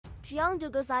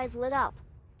Jiangdugu's eyes lit up.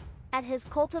 At his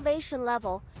cultivation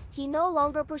level, he no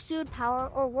longer pursued power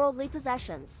or worldly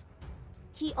possessions.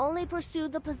 He only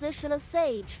pursued the position of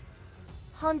sage.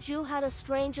 Hanju had a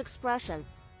strange expression.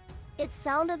 It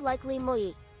sounded like Li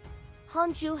Mui.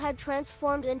 Hanju had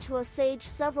transformed into a sage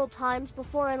several times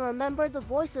before and remembered the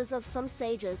voices of some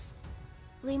sages.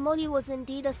 Li Mui was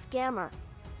indeed a scammer.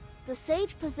 The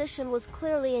sage position was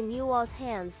clearly in Yua's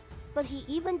hands, but he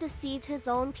even deceived his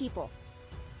own people.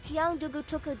 Jiangdugu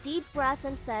took a deep breath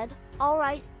and said, "All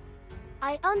right.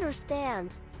 I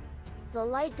understand." The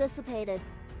light dissipated.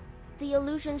 The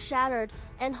illusion shattered,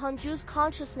 and Hanju's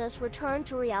consciousness returned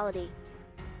to reality.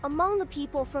 Among the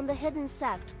people from the hidden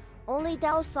sect, only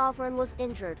Dao Sovereign was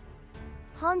injured.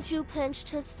 Hanju pinched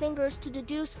his fingers to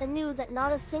deduce and knew that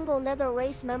not a single nether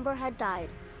race member had died.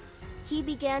 He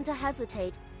began to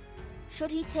hesitate.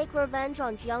 Should he take revenge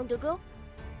on Jiangdugu?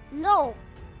 No!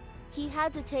 He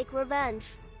had to take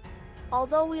revenge.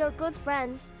 Although we are good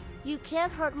friends, you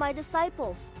can't hurt my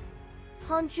disciples.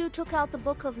 Hanju took out the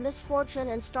Book of Misfortune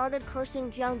and started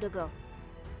cursing Jiangdugu.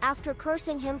 After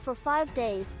cursing him for 5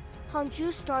 days,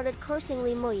 Hanju started cursing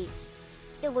Li Mui.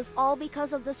 It was all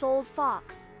because of this old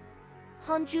fox.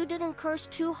 Hanju didn't curse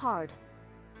too hard.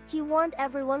 He warned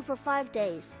everyone for 5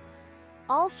 days.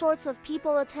 All sorts of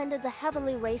people attended the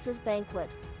Heavenly Races banquet.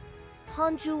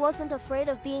 Hanju wasn't afraid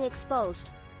of being exposed.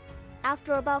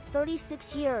 After about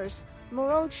 36 years,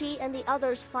 Moronchi and the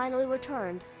others finally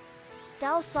returned.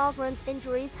 Dao Sovereign's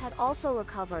injuries had also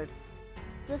recovered.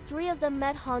 The three of them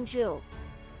met Hanju.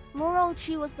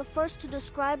 Moronchi was the first to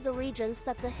describe the regions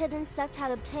that the hidden sect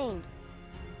had obtained.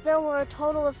 There were a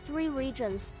total of 3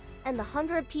 regions, and the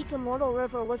 100-peak Immortal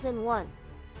River was in one.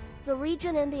 The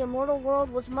region in the Immortal World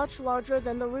was much larger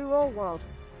than the Reroll World.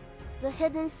 The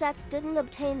hidden sect didn't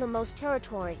obtain the most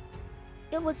territory.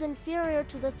 It was inferior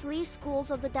to the 3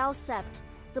 schools of the Dao sect,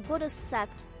 the Buddhist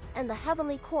sect, and the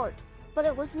Heavenly Court, but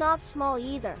it was not small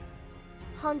either.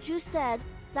 Hanju said,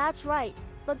 "That's right,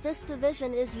 but this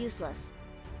division is useless.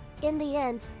 In the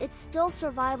end, it's still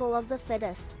survival of the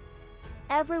fittest.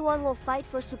 Everyone will fight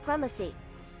for supremacy."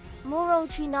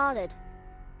 Moronchi nodded.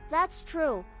 "That's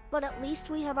true, but at least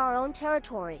we have our own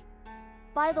territory.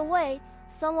 By the way,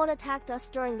 someone attacked us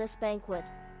during this banquet.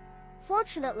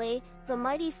 Fortunately, the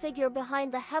mighty figure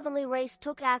behind the heavenly race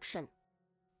took action."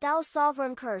 Dao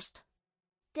Sovereign cursed.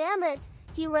 "Damn it,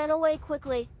 he ran away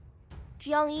quickly."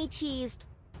 Jiang Yi teased.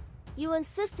 "You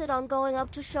insisted on going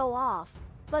up to show off,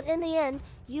 but in the end,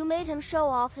 you made him show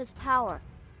off his power.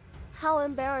 How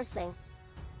embarrassing."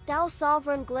 Dao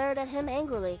Sovereign glared at him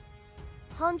angrily.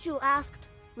 Hanju asked,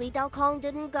 "Li Daokong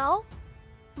didn't go?"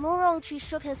 Moronchi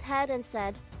shook his head and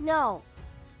said, "No.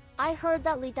 I heard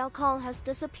that Li Daokong has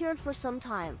disappeared for some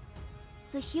time.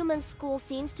 The human school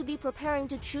seems to be preparing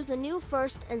to choose a new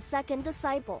first and second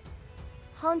disciple."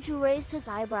 Hanju raised his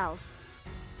eyebrows.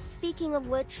 Speaking of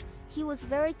which, he was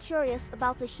very curious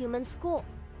about the human school.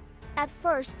 At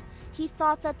first, he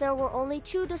thought that there were only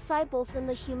 2 disciples in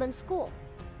the human school.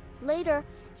 Later,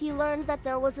 he learned that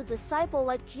there was a disciple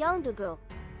like Jiangdugu.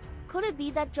 Could it be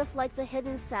that just like the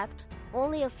hidden sect,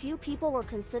 only a few people were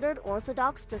considered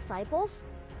orthodox disciples?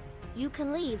 "You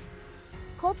can leave.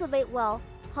 Cultivate well,"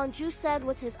 Hanju said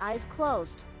with his eyes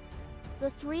closed. The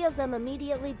 3 of them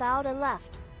immediately bowed and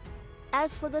left.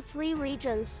 As for the 3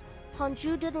 regions,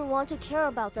 Hanju didn't want to care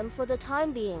about them for the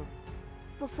time being.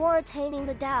 Before attaining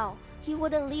the Dao, he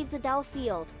wouldn't leave the Dao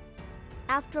field.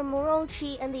 After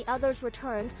Moronchi and the others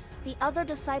returned, the other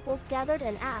disciples gathered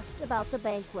and asked about the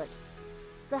banquet.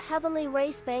 The Heavenly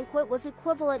Race banquet was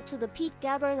equivalent to the peak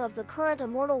gathering of the current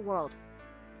Immortal World.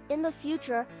 In the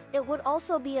future, it would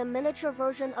also be a miniature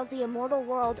version of the Immortal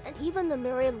World and even the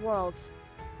Myriad Worlds.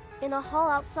 In a hall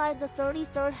outside the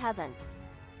 33rd heaven,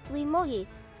 Li Mui,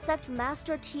 Sect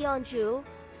Master Tianju,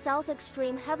 South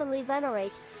Extreme Heavenly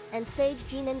Venerate, and Sage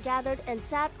Jinan gathered and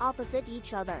sat opposite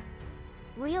each other.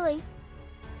 "Really?"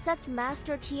 Sect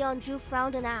Master Tianju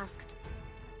frowned and asked.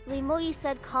 Li Mui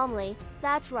said calmly,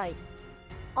 "That's right.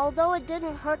 Although it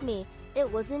didn't hurt me, it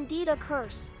was indeed a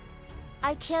curse.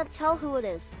 I can't tell who it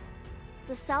is."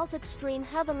 The South Extreme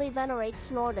Heavenly Venerate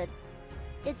snorted.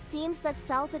 "It seems that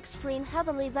South Extreme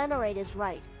Heavenly Venerate is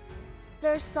right.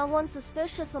 There's someone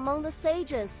suspicious among the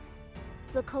sages."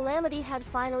 The calamity had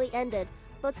finally ended,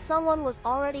 but someone was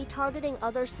already targeting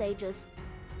other sages.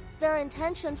 Their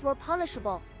intentions were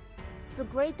punishable. The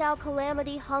Great Tao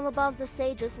calamity hung above the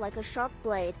sages like a sharp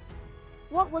blade.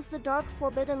 What was the Dark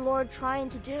Forbidden Lord trying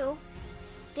to do?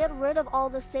 Get rid of all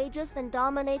the sages and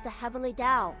dominate the Heavenly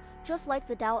Tao, just like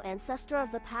the Tao Ancestor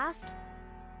of the past?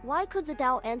 Why could the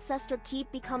Tao Ancestor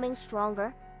keep becoming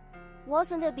stronger?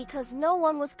 Wasn't it because no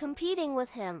one was competing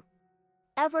with him?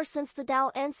 Ever since the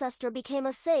Tao ancestor became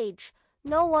a sage,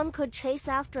 no one could chase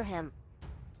after him.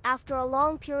 After a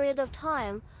long period of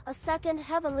time, a second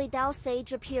heavenly Tao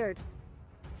sage appeared.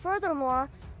 Furthermore,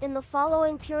 in the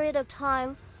following period of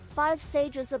time, 5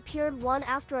 sages appeared one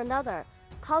after another,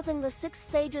 causing the 6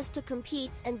 sages to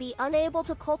compete and be unable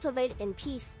to cultivate in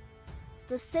peace.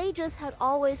 The sages had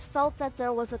always felt that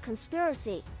there was a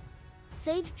conspiracy.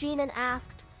 Sage Jinan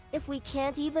asked, if we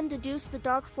can't even deduce the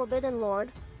Dark Forbidden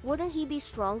Lord, wouldn't he be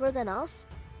stronger than us?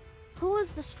 Who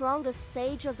is the strongest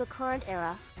sage of the current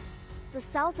era? The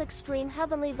South Extreme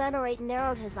Heavenly Venerate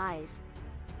narrowed his eyes.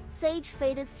 Sage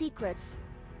Faded Secrets.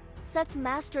 Sect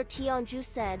Master Tianju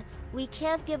said, we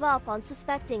can't give up on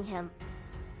suspecting him.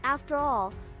 After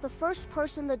all, the first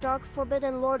person the Dark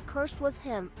Forbidden Lord cursed was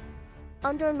him.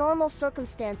 Under normal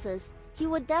circumstances, he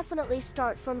would definitely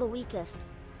start from the weakest.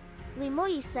 Li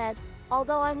Mui said,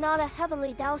 although I'm not a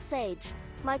heavenly Tao sage,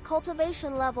 my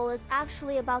cultivation level is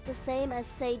actually about the same as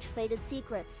Sage Faded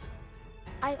Secrets.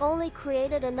 I only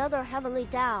created another heavenly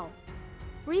Tao.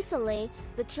 Recently,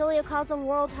 the Kiliacosm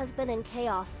world has been in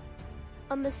chaos.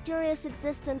 A mysterious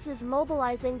existence is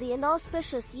mobilizing the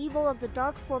inauspicious evil of the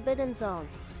Dark Forbidden Zone.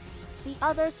 The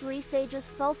other 3 sages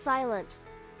fell silent.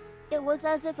 It was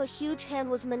as if a huge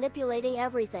hand was manipulating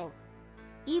everything.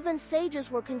 Even sages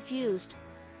were confused.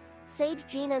 Sage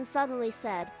Jinan suddenly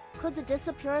said, could the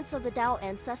disappearance of the Tao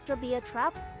ancestor be a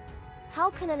trap? How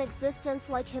can an existence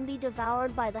like him be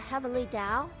devoured by the heavenly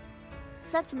Tao?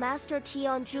 Sect Master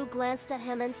Tianju glanced at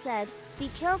him and said, be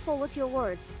careful with your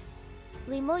words.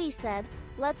 Li Mui said,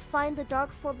 let's find the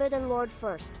Dark Forbidden Lord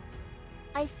first.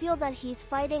 I feel that he's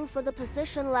fighting for the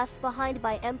position left behind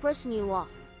by Empress Nuwa.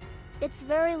 It's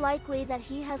very likely that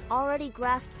he has already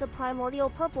grasped the primordial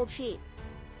purple chi.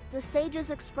 The sage's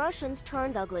expressions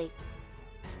turned ugly.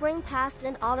 Spring passed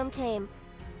and autumn came.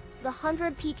 The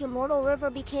 100-peak immortal river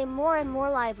became more and more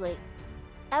lively.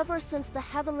 Ever since the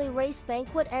heavenly race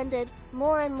banquet ended,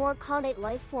 more and more connate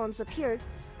life forms appeared,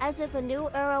 as if a new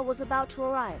era was about to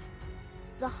arrive.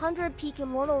 The 100-peak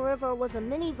immortal river was a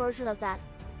mini version of that.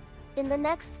 In the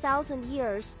next 1,000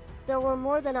 years, there were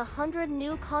more than 100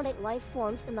 new connate life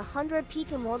forms in the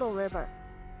 100-peak immortal river.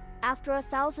 After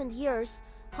 1,000 years,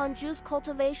 Hanju's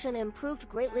cultivation improved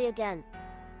greatly again.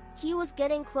 He was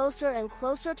getting closer and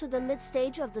closer to the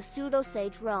mid-stage of the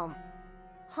pseudo-sage realm.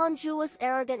 Hanju was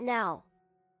arrogant now.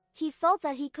 He felt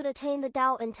that he could attain the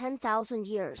Tao in 10,000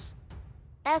 years.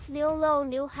 If Liu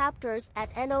new hapters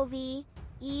at Nove,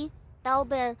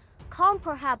 Elbin, Kong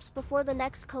perhaps before the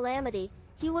next calamity,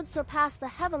 he would surpass the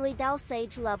heavenly Tao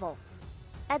sage level.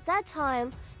 At that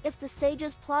time, if the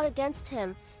sages plot against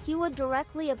him, he would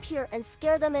directly appear and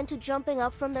scare them into jumping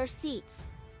up from their seats.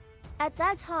 At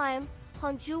that time,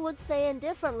 Hanju would say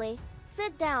indifferently,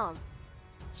 sit down.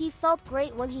 He felt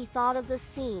great when he thought of this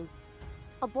scene.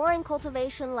 A boring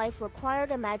cultivation life required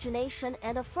imagination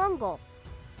and a firm goal.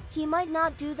 He might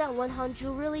not do that when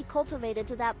Hanju really cultivated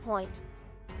to that point.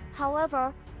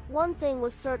 However, one thing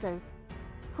was certain.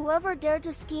 Whoever dared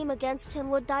to scheme against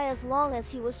him would die as long as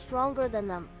he was stronger than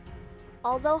them.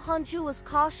 Although Hanju was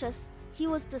cautious, he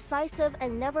was decisive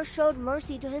and never showed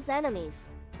mercy to his enemies.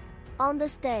 On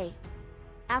this day,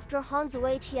 after Han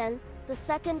Zuetian, the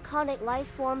second connate life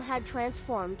form had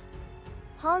transformed.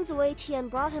 Han Zuetian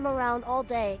brought him around all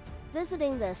day,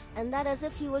 visiting this and that as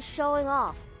if he was showing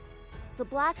off. The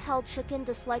black-held chicken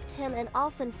disliked him and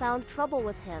often found trouble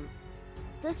with him.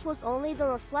 This was only the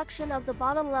reflection of the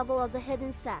bottom level of the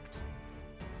hidden sect.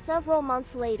 Several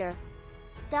months later,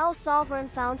 Tao Sovereign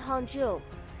found Hanju.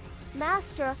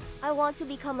 Master, I want to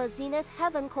become a Zenith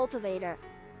Heaven cultivator.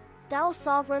 Tao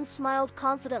Sovereign smiled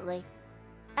confidently.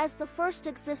 As the first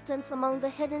existence among the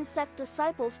hidden sect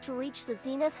disciples to reach the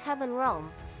Zenith Heaven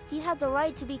realm, he had the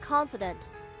right to be confident.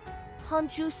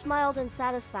 Hanju smiled in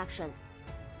satisfaction.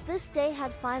 This day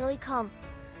had finally come.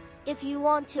 If you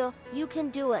want to, you can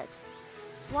do it.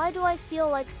 Why do I feel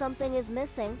like something is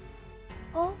missing?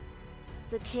 Oh?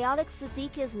 The chaotic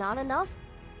physique is not enough?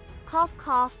 Cough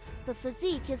cough, the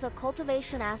physique is a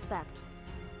cultivation aspect.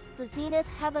 The Zenith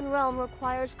Heaven realm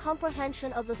requires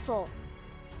comprehension of the soul.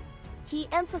 He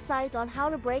emphasized on how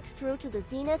to break through to the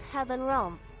Zenith Heaven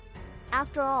realm.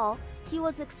 After all, he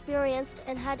was experienced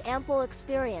and had ample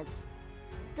experience.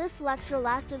 This lecture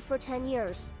lasted for 10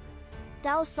 years.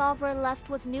 Tao Sovereign left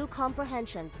with new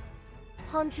comprehension.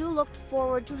 Hanju looked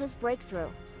forward to his breakthrough.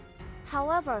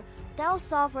 However, Tao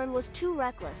Sovereign was too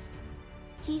reckless.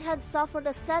 He had suffered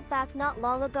a setback not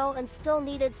long ago and still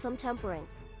needed some tempering.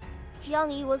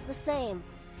 Jiang Yi was the same.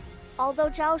 Although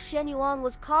Zhao Xianyuan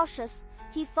was cautious,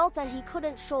 he felt that he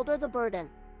couldn't shoulder the burden.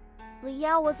 Li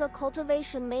Yao was a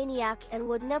cultivation maniac and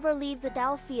would never leave the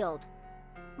Tao field.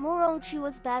 Murongchi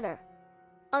was better.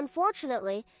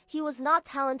 Unfortunately, he was not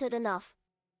talented enough.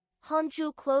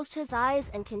 Hanju closed his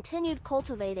eyes and continued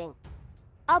cultivating.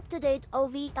 Up-to-date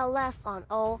OVLS on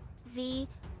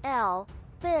OVL,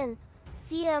 bin,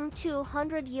 CM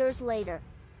 200 years later.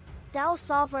 Tao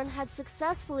Sovereign had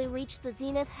successfully reached the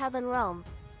Zenith Heaven realm.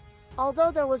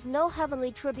 Although there was no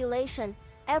heavenly tribulation,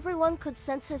 everyone could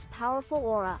sense his powerful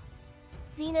aura.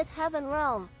 Zenith Heaven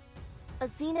realm. A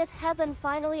Zenith Heaven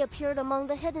finally appeared among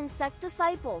the hidden sect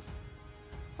disciples.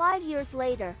 5 years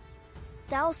later,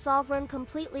 Tao Sovereign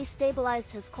completely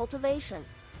stabilized his cultivation.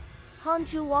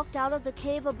 Hanju walked out of the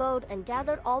cave abode and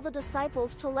gathered all the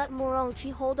disciples to let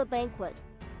Murongchi hold a banquet.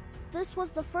 This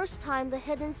was the first time the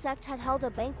hidden sect had held a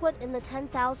banquet in the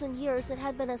 10,000 years it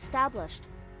had been established.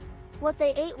 What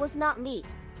they ate was not meat,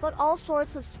 but all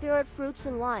sorts of spirit fruits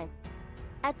and wine.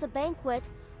 At the banquet,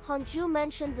 Hanju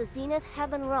mentioned the Zenith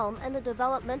Heaven realm and the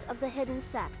development of the hidden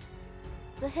sect.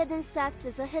 The hidden sect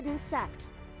is a hidden sect.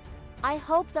 I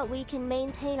hope that we can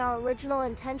maintain our original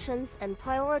intentions and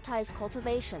prioritize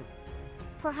cultivation.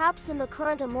 Perhaps in the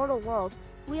current immortal world,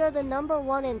 we are the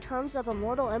 #1 in terms of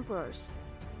immortal emperors.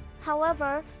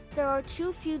 However, there are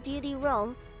too few deity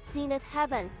realm, Zenith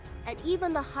Heaven, and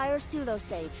even the higher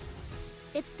pseudo-sage.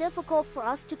 It's difficult for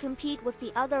us to compete with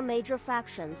the other major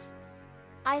factions.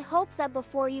 I hope that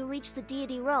before you reach the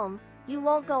deity realm, you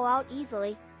won't go out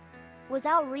easily.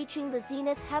 Without reaching the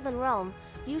Zenith Heaven realm,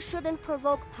 you shouldn't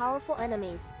provoke powerful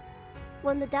enemies.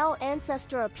 When the Tao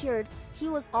Ancestor appeared, he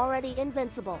was already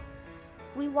invincible.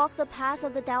 We walk the path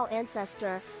of the Tao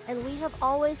Ancestor, and we have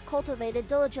always cultivated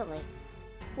diligently.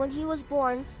 When he was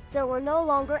born, there were no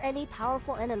longer any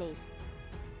powerful enemies.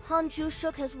 Hanju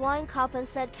shook his wine cup and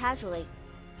said casually.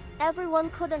 Everyone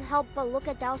couldn't help but look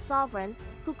at Tao Sovereign,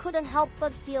 who couldn't help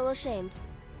but feel ashamed.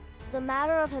 The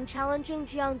matter of him challenging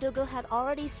Jiang Dugu had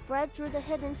already spread through the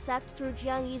hidden sect through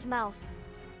Jiang Yi's mouth.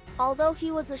 Although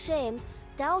he was ashamed,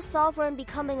 Tao Sovereign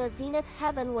becoming a Zenith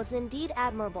Heaven was indeed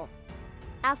admirable.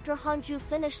 After Hanju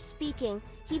finished speaking,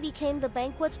 he became the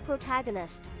banquet's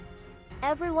protagonist.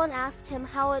 Everyone asked him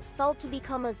how it felt to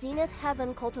become a Zenith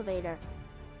Heaven cultivator.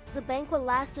 The banquet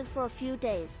lasted for a few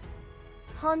days.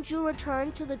 Hanju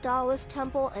returned to the Taoist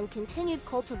temple and continued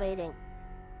cultivating.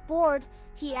 Bored,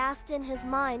 he asked in his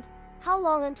mind, how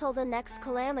long until the next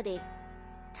calamity?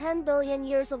 10 billion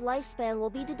years of lifespan will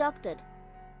be deducted.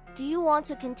 Do you want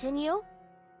to continue?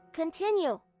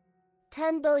 Continue.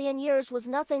 10 billion years was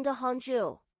nothing to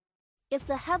Hanju. If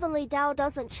the heavenly Tao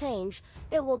doesn't change,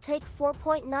 it will take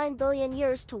 4.9 billion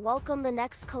years to welcome the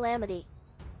next calamity.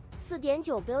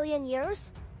 4.9 billion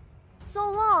years?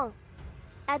 So long!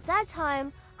 At that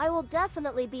time, I will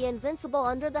definitely be invincible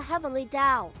under the heavenly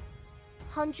Tao.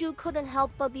 Hanju couldn't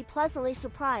help but be pleasantly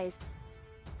surprised.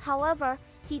 However,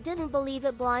 he didn't believe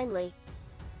it blindly.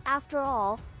 After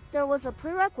all, there was a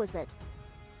prerequisite.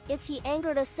 If he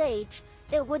angered a sage,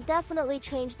 it would definitely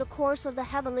change the course of the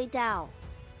heavenly Tao.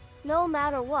 No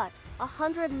matter what,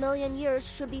 100 million years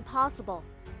should be possible.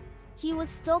 He was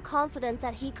still confident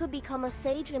that he could become a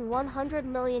sage in 100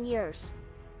 million years.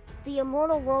 The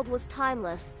immortal world was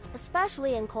timeless,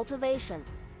 especially in cultivation.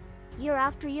 Year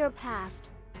after year passed.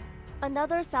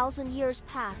 Another 1,000 years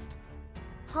passed.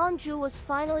 Hanju was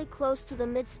finally close to the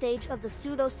mid-stage of the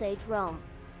pseudo-sage realm.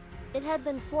 It had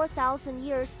been 4,000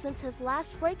 years since his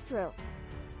last breakthrough.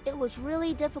 It was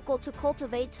really difficult to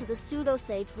cultivate to the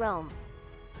pseudo-sage realm.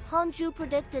 Hanju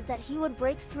predicted that he would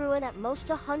break through in at most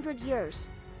 100 years.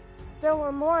 There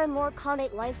were more and more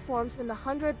connate life forms in the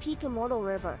 100-peak Immortal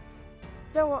River.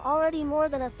 There were already more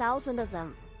than 1,000 of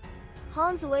them.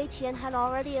 Han Zuetian had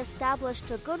already established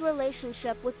a good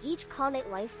relationship with each connate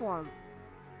life form.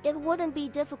 It wouldn't be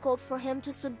difficult for him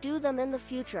to subdue them in the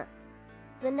future.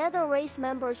 The Nether race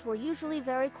members were usually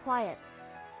very quiet.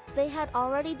 They had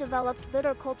already developed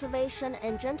bitter cultivation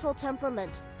and gentle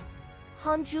temperament.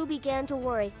 Hanju began to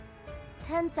worry.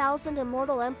 10,000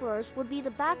 immortal emperors would be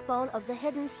the backbone of the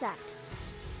hidden sect.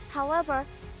 However,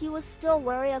 he was still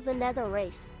wary of the Nether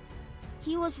race.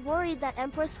 He was worried that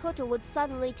Empress Huta would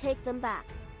suddenly take them back.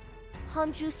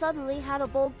 Hanju suddenly had a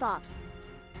bold thought.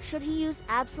 Should he use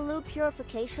absolute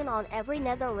purification on every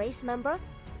Nether race member?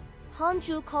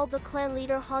 Hanju called the clan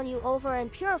leader Hanyu over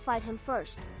and purified him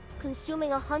first,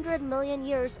 consuming 100 million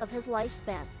years of his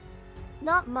lifespan.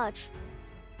 Not much.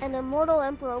 An immortal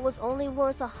emperor was only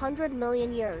worth 100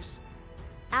 million years.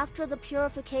 After the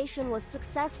purification was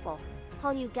successful,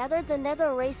 Hanyu gathered the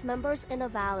Nether race members in a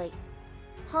valley.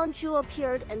 Hanju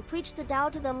appeared and preached the Tao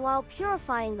to them while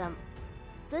purifying them.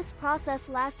 This process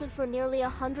lasted for nearly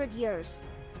 100 years.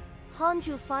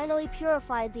 Hanju finally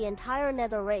purified the entire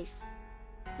Nether race.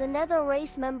 The Nether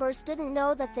race members didn't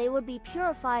know that they would be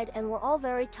purified and were all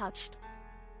very touched.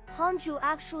 Hanju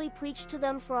actually preached to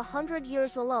them for 100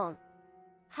 years alone.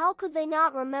 How could they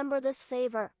not remember this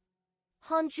favor?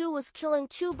 Hanju was killing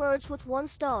 2 birds with 1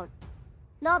 stone.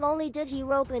 Not only did he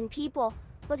rope in people,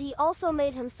 but he also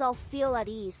made himself feel at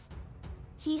ease.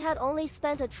 He had only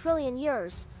spent 1 trillion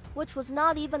years, which was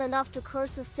not even enough to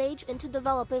curse a sage into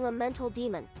developing a mental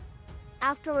demon.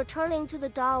 After returning to the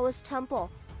Taoist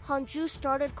temple, Hanju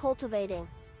started cultivating.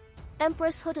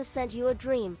 Empress Huta sent you a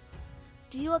dream.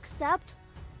 Do you accept?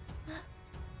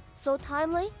 So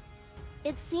timely?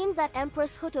 It seemed that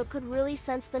Empress Huta could really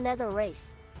sense the Nether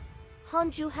race.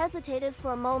 Hanju hesitated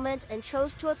for a moment and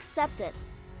chose to accept it.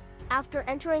 After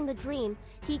entering the dream,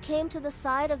 he came to the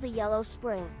side of the yellow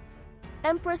spring.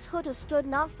 Empress Huta stood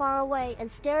not far away and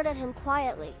stared at him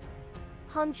quietly.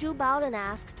 Hanju bowed and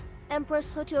asked,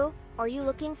 Empress Huta, are you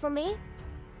looking for me?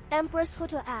 Empress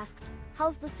Huta asked,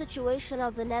 how's the situation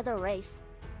of the Nether race?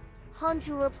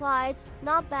 Hanju replied,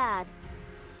 not bad.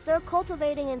 They're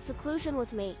cultivating in seclusion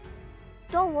with me.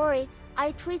 Don't worry,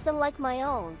 I treat them like my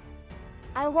own.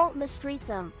 I won't mistreat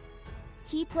them.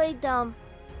 He played dumb.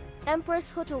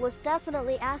 Empress Huta was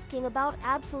definitely asking about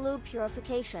absolute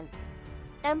purification.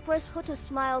 Empress Huta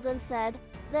smiled and said,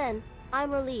 then,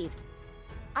 I'm relieved.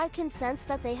 I can sense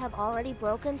that they have already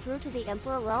broken through to the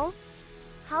Emperor realm.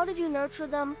 How did you nurture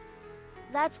them?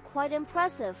 That's quite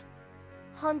impressive.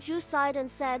 Hanju sighed and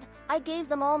said, I gave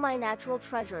them all my natural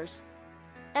treasures.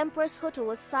 Empress Huta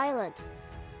was silent.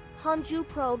 Hanju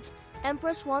probed,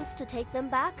 Empress wants to take them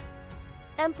back?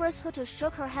 Empress Huta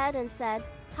shook her head and said,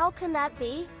 how can that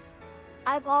be?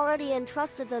 I've already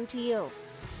entrusted them to you.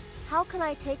 How can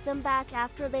I take them back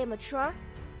after they mature?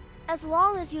 As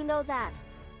long as you know that.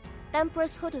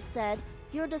 Empress Huta said,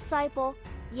 your disciple,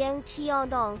 Yang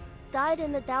Tiandong, died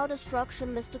in the Tao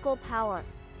destruction mystical power.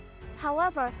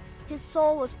 However, his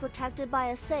soul was protected by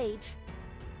a sage.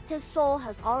 His soul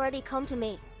has already come to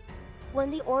me.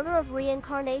 When the order of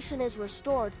reincarnation is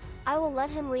restored, I will let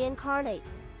him reincarnate.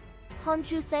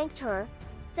 Hanju thanked her.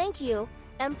 Thank you,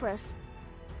 Empress.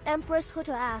 Empress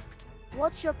Huta asked,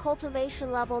 what's your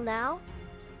cultivation level now?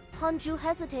 Hanju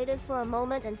hesitated for a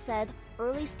moment and said,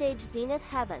 early stage zenith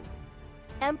heaven.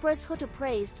 Empress Huta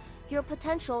praised, your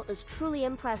potential is truly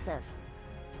impressive.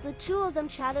 The 2 of them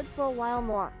chatted for a while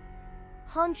more.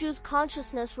 Hanju's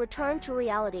consciousness returned to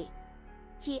reality.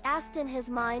 He asked in his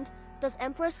mind, does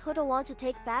Empress Huta want to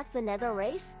take back the Nether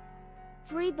race?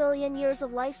 3 billion years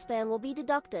of lifespan will be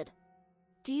deducted.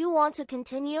 Do you want to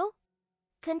continue?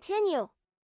 Continue.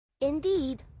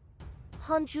 Indeed.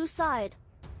 Hanju sighed.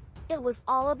 It was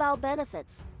all about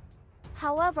benefits.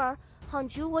 However,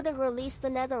 Hanju wouldn't release the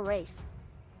Nether race.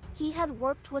 He had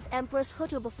worked with Empress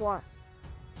Huta before.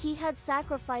 He had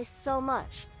sacrificed so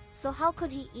much, so how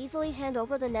could he easily hand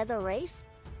over the Nether race?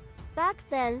 Back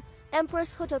then,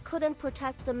 Empress Huta couldn't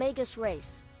protect the Magus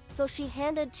race, so she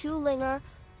handed 2 Linger,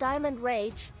 Diamond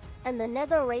Rage, and the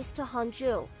Nether race to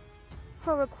Hanju.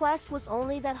 Her request was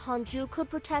only that Hanju could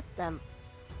protect them.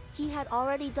 He had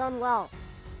already done well.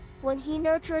 When he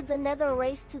nurtured the Nether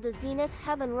race to the Zenith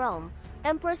Heaven realm,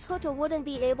 Empress Huta wouldn't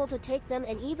be able to take them,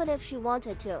 and even if she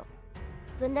wanted to.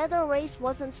 The Nether race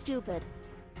wasn't stupid.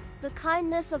 The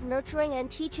kindness of nurturing and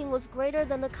teaching was greater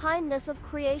than the kindness of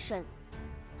creation.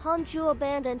 Hanju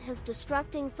abandoned his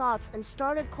distracting thoughts and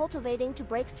started cultivating to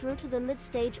break through to the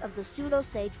mid-stage of the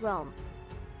pseudo-sage realm.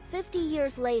 50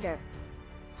 years later,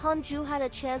 Hanju had a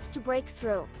chance to break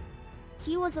through.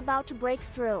 He was about to break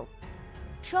through.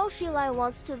 Cho Shilai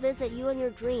wants to visit you in your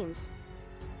dreams.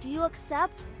 Do you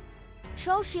accept?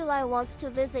 Cho Shilai wants to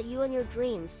visit you in your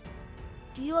dreams.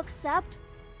 Do you accept?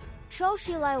 Cho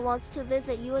Shilai wants to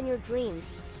visit you in your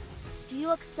dreams. Do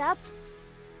you accept?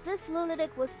 This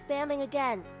lunatic was spamming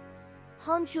again.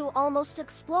 Hanju almost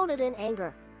exploded in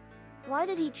anger. Why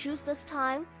did he choose this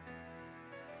time?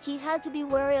 He had to be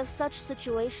wary of such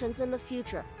situations in the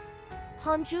future.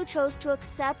 Hanju chose to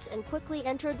accept and quickly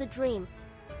entered the dream.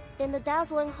 In the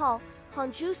dazzling hall,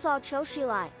 Hanju saw Cho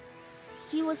Shilai.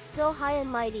 He was still high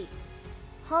and mighty.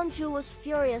 Hanju was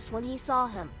furious when he saw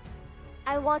him.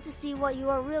 I want to see what you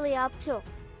are really up to.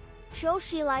 Cho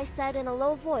Shilai said in a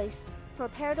low voice,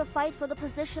 prepare to fight for the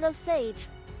position of sage.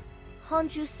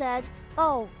 Hanju said,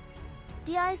 oh.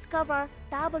 Discover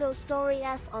W story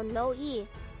S on no E.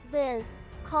 Bin,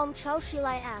 calm Cho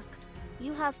Shilai asked.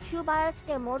 You have 2 bionic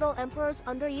immortal emperors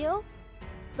under you?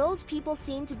 Those people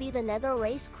seem to be the Nether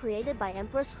race created by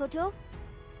Empress Huta?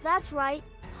 That's right,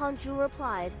 Hanju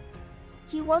replied.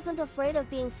 He wasn't afraid of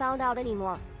being found out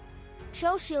anymore.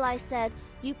 Cho Shilai said,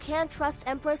 you can't trust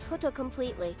Empress Huta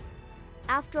completely.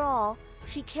 After all,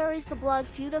 she carries the blood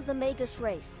feud of the Magus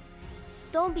race.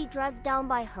 Don't be dragged down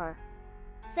by her.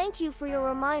 Thank you for your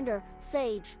reminder,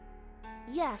 sage.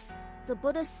 Yes, the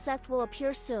Buddhist sect will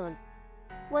appear soon.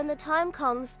 When the time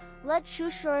comes, let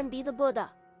Shushuren be the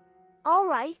Buddha.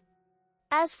 Alright.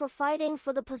 As for fighting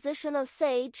for the position of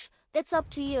sage, it's up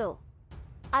to you.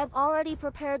 I've already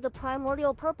prepared the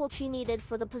primordial purple chi needed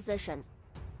for the position.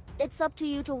 It's up to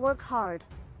you to work hard.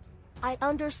 I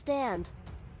understand.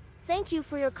 Thank you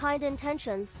for your kind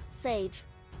intentions, sage.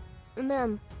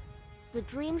 The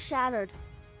dream shattered.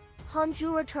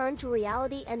 Hanju returned to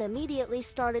reality and immediately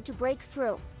started to break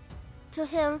through. To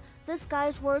him, this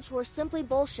guy's words were simply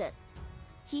bullshit.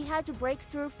 He had to break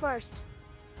through first.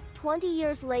 20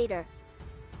 years later,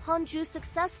 Hanju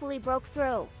successfully broke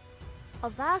through. A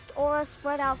vast aura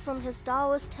spread out from his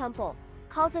Taoist temple,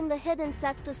 causing the hidden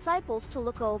sect disciples to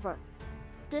look over.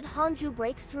 Did Hanju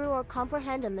break through or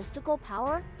comprehend a mystical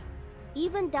power?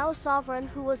 Even Tao Sovereign,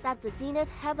 who was at the Zenith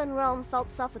Heaven realm, felt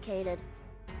suffocated.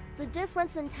 The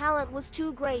difference in talent was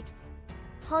too great.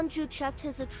 Hanju checked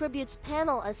his attributes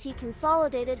panel as he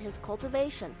consolidated his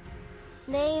cultivation.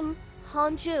 Name,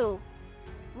 Hanju.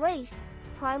 Race,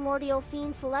 Primordial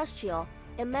Fiend Celestial,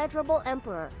 Immeasurable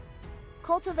Emperor.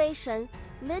 Cultivation,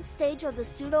 mid-stage of the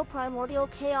Pseudo-Primordial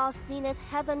Chaos Zenith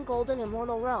Heaven Golden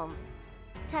Immortal Realm.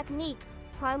 Technique,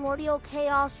 Primordial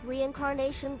Chaos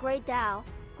Reincarnation Great Tao,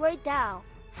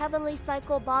 Heavenly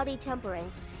Cycle Body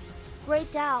Tempering.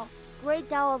 Great Tao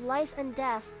of Life and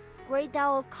Death, Great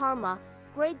Tao of Karma,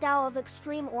 Great Tao of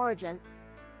Extreme Origin.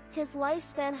 His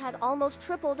lifespan had almost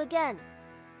tripled again.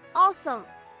 Awesome!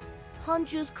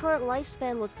 Hanju's current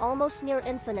lifespan was almost near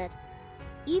infinite.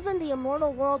 Even the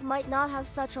immortal world might not have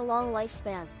such a long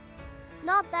lifespan.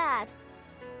 Not bad.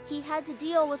 He had to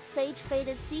deal with Sage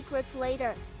Fated Secrets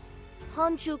later.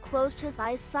 Hanju closed his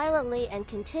eyes silently and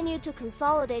continued to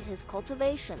consolidate his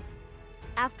cultivation.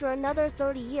 After another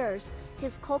 30 years,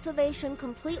 his cultivation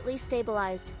completely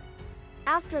stabilized.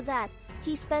 After that,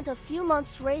 he spent a few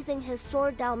months raising his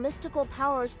Sword Tao mystical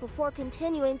powers before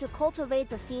continuing to cultivate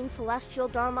the Fiend Celestial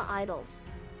Dharma idols.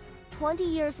 20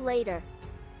 years later,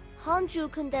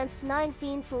 Hanju condensed 9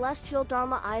 Fiend Celestial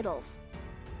Dharma idols.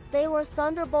 They were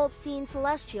Thunderbolt Fiend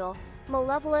Celestial,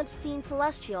 Malevolent Fiend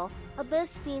Celestial,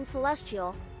 Abyss Fiend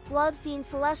Celestial, Blood Fiend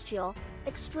Celestial,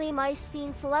 Extreme Ice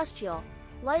Fiend Celestial,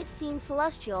 Light Fiend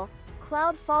Celestial,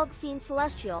 Cloud Fog Fiend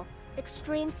Celestial,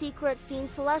 Extreme Secret Fiend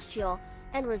Celestial,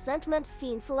 and Resentment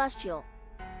Fiend Celestial.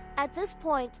 At this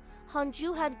point,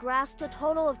 Hanju had grasped a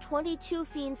total of 22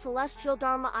 Fiend Celestial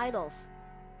Dharma idols.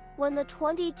 When the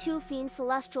 22 Fiend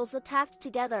Celestials attacked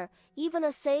together, even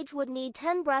a sage would need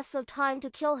 10 breaths of time to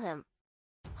kill him.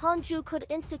 Hanju could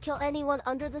insta-kill anyone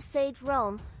under the sage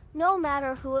realm, no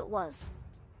matter who it was.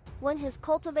 When his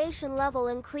cultivation level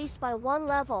increased by 1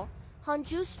 level,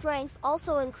 Hanju's strength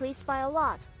also increased by a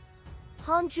lot.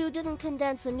 Hanju didn't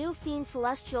condense a new Fiend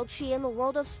Celestial Chi in the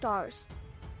world of stars.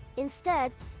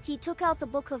 Instead, he took out the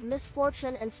Book of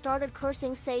Misfortune and started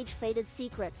cursing Sage Fated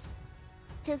Secrets.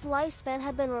 His lifespan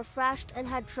had been refreshed and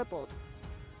had tripled.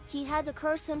 He had to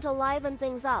curse him to liven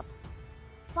things up.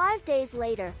 5 days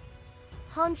later,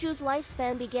 Hanju's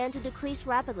lifespan began to decrease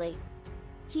rapidly.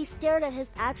 He stared at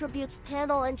his attributes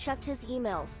panel and checked his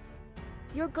emails.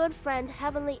 Your good friend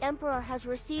Heavenly Emperor has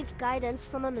received guidance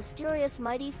from a mysterious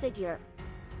mighty figure.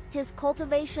 His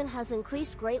cultivation has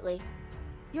increased greatly.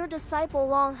 Your disciple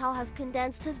Long Hao has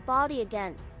condensed his body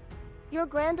again. Your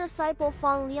grand disciple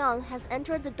Fang Liang has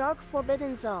entered the dark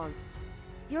forbidden zone.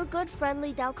 Your good friend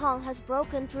Li Daokong has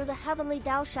broken through the heavenly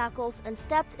Dao shackles and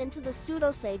stepped into the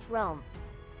pseudo-sage realm.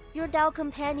 Your Dao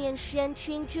companion Xian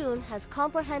Qingjun has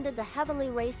comprehended the heavenly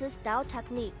race's Dao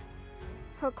technique.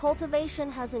 Her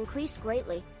cultivation has increased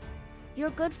greatly. Your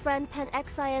good friend Pen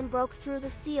Xian broke through the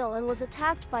seal and was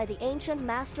attacked by the ancient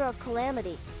master of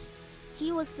calamity.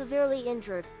 He was severely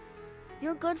injured.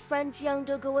 Your good friend Jiang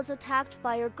Dugu was attacked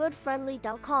by your good friend Li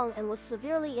Daokong and was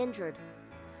severely injured.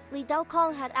 Li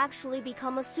Daokong had actually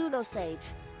become a pseudo-sage.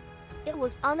 It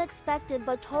was unexpected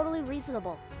but totally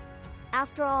reasonable.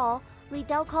 After all, Li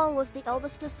Daokong was the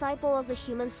eldest disciple of the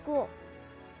human school.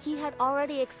 He had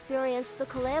already experienced the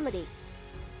calamity.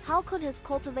 How could his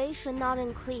cultivation not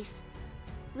increase?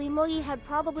 Li Muyi had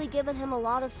probably given him a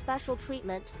lot of special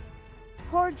treatment.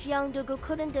 Poor Jiang Dugu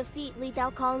couldn't defeat Li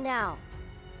Daokong now.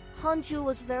 Hanju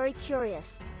was very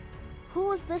curious. Who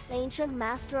was this ancient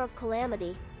master of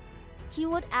calamity? He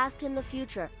would ask in the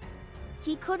future.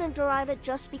 He couldn't derive it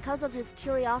just because of his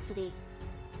curiosity.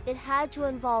 It had to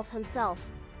involve himself.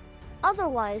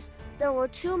 Otherwise, there were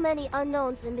too many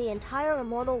unknowns in the entire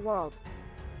immortal world.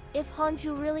 If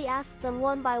Hanju really asked them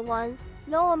one by one,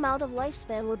 no amount of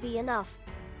lifespan would be enough.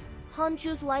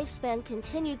 Hanju's lifespan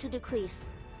continued to decrease.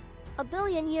 1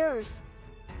 billion years.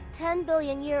 10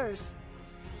 billion years.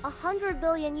 100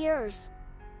 billion years.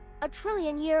 A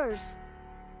trillion years.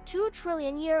 2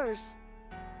 trillion years.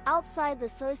 Outside the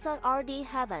Suicide RD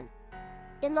heaven.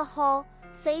 In the hall,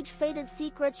 Sage Fated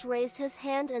Secrets raised his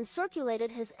hand and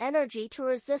circulated his energy to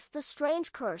resist the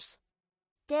strange curse.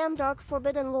 Damn Dark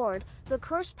Forbidden Lord, the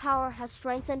curse power has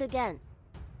strengthened again.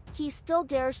 He still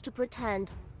dares to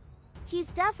pretend. He's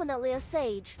definitely a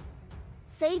sage.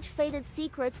 Sage Fated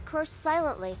Secrets cursed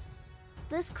silently.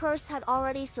 This curse had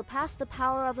already surpassed the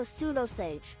power of a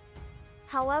pseudo-sage.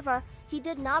 However, he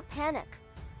did not panic.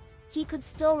 He could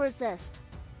still resist.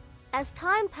 As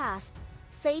time passed,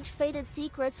 Sage Fated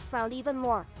Secrets frowned even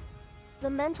more. The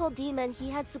mental demon he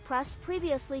had suppressed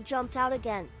previously jumped out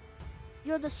again.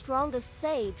 You're the strongest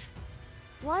sage.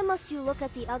 Why must you look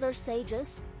at the other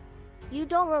sages? You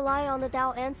don't rely on the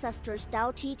Tao ancestors'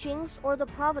 Tao teachings or the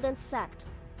Providence sect.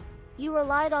 You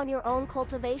relied on your own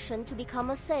cultivation to become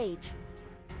a sage.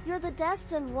 You're the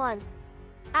destined one.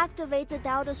 Activate the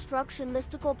Tao destruction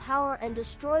mystical power and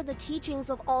destroy the teachings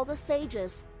of all the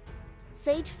sages.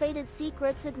 Sage Fated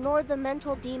Secrets ignored the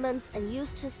mental demons and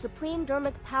used his supreme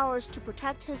dermic powers to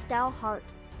protect his Tao heart.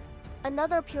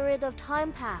 Another period of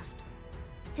time passed.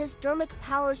 His dermic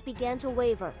powers began to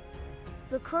waver.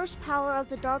 The curse power of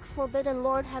the Dark Forbidden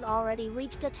Lord had already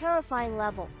reached a terrifying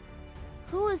level.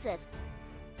 Who is it?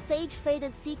 Sage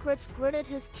Fated Secrets gritted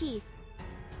his teeth.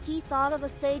 He thought of a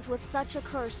sage with such a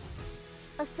curse.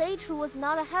 A sage who was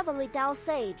not a heavenly Tao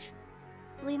sage.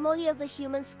 Li Muyi of the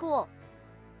human school.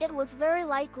 It was very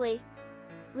likely.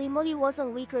 Li Muyi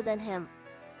wasn't weaker than him.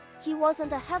 He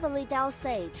wasn't a heavenly Tao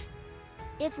sage.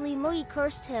 If Li Muyi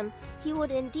cursed him, he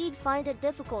would indeed find it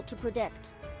difficult to predict.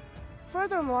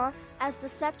 Furthermore, as the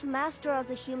sect master of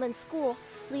the human school,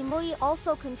 Li Muyi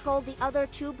also controlled the other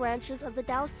two branches of the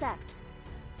Tao sect.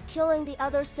 Killing the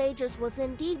other sages was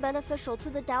indeed beneficial to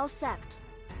the Tao sect.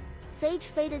 Sage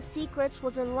Fated Secrets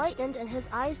was enlightened and his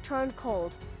eyes turned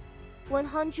cold. When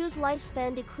Hanju's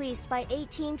lifespan decreased by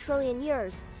 18 trillion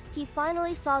years, he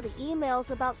finally saw the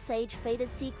emails about Sage Fated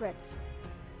Secrets.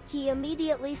 He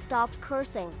immediately stopped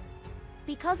cursing.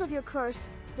 Because of your curse,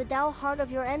 the Tao heart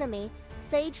of your enemy,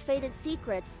 Sage Fated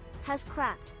Secrets, has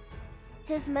cracked.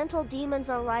 His mental demons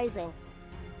are rising.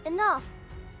 Enough!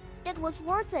 It was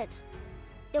worth it.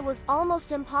 It was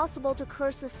almost impossible to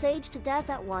curse a sage to death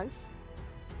at once.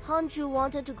 Hanju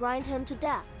wanted to grind him to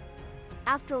death.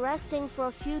 After resting for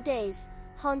a few days,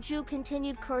 Hanju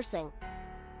continued cursing.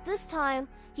 This time,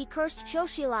 he cursed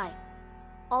Qiushilai.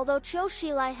 Although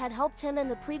Qiushilai had helped him in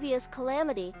the previous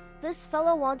calamity, this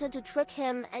fellow wanted to trick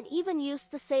him and even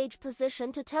used the sage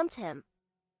position to tempt him.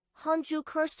 Hanju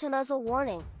cursed him as a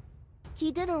warning.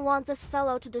 He didn't want this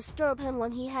fellow to disturb him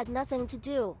when he had nothing to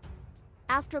do.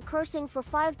 After cursing for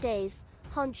 5 days,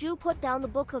 Hanju put down the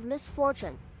Book of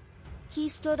Misfortune. He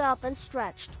stood up and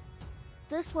stretched.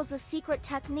 This was a secret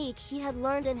technique he had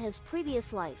learned in his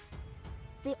previous life.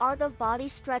 The art of body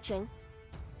stretching.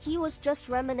 He was just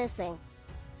reminiscing.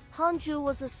 Hanju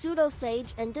was a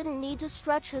pseudo-sage and didn't need to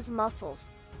stretch his muscles.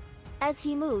 As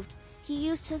he moved, he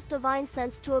used his divine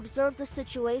sense to observe the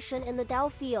situation in the Tao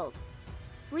field.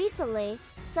 Recently,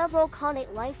 several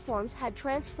Khanate life forms had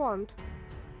transformed.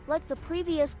 Like the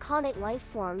previous Khanate life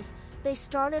forms, they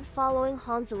started following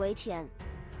Han Zuetian.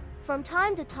 From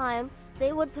time to time,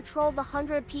 they would patrol the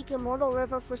 100-peak Immortal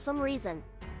River for some reason.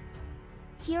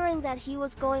 Hearing that he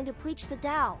was going to preach the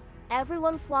Tao,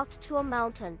 everyone flocked to a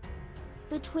mountain.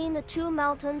 Between the two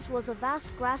mountains was a vast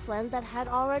grassland that had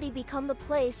already become the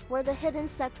place where the hidden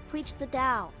sect preached the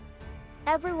Tao.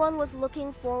 Everyone was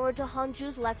looking forward to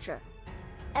Hanju's lecture.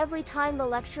 Every time the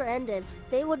lecture ended,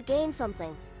 they would gain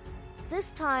something.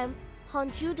 This time,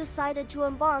 Hanju decided to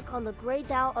embark on the Grey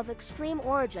Tao of extreme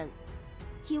origin.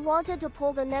 He wanted to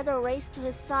pull the Nether race to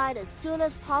his side as soon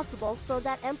as possible so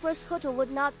that Empress Huta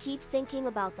would not keep thinking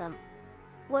about them.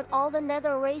 When all the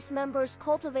Nether race members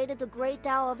cultivated the Great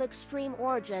Tao of extreme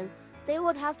origin, they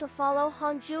would have to follow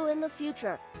Hanju in the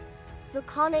future. The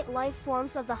Khanate life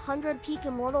forms of the 100-peak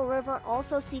Immortal River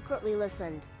also secretly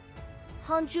listened.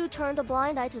 Hanju turned a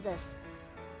blind eye to this.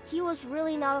 He was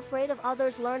really not afraid of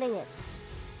others learning it.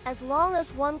 As long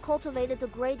as one cultivated the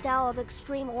Great Tao of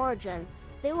extreme origin,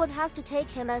 they would have to take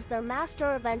him as their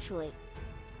master eventually.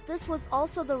 This was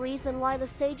also the reason why the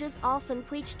sages often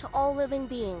preached to all living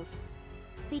beings.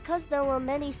 Because there were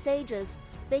many sages,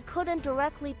 they couldn't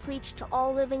directly preach to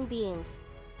all living beings.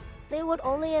 They would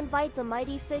only invite the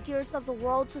mighty figures of the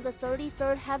world to the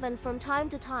 33rd heaven from time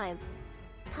to time.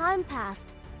 Time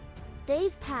passed.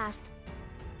 Days passed.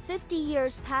 50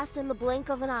 years passed in the blink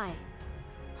of an eye.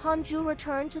 Hanju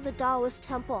returned to the Taoist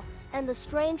temple, and the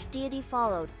strange deity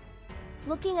followed.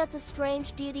 Looking at the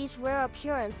strange deity's rare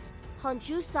appearance,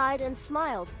 Hanju sighed and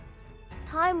smiled.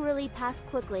 Time really passed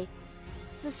quickly.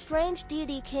 The strange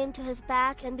deity came to his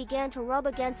back and began to rub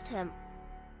against him.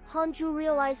 Hanju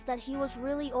realized that he was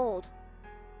really old.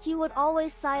 He would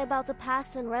always sigh about the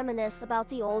past and reminisce about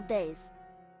the old days.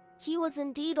 He was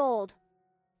indeed old.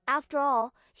 After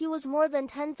all, he was more than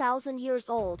 10,000 years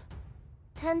old.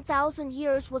 10,000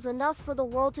 years was enough for the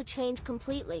world to change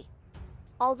completely.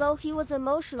 Although he was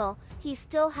emotional, he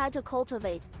still had to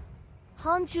cultivate.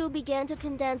 Hanju began to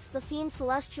condense the fiend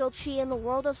celestial chi in the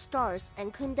world of stars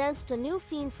and condensed a new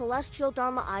fiend celestial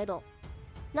dharma idol.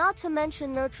 Not to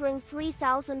mention nurturing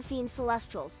 3,000 fiend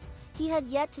celestials, he had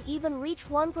yet to even reach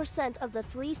 1% of the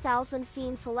 3,000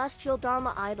 fiend celestial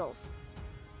dharma idols.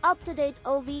 Up-to-date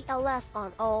OVLS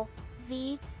on O,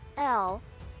 V, L,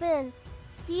 Bin,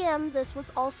 CM. This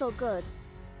was also good.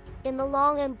 In the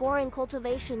long and boring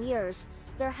cultivation years,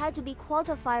 there had to be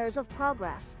quantifiers of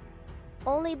progress.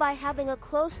 Only by having a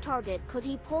close target could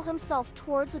he pull himself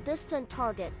towards a distant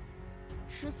target.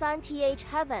 13th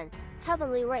Heaven,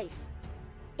 Heavenly Race.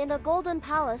 In a golden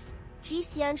palace, Ji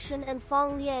Xianshen and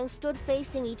Fang Liang stood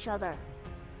facing each other.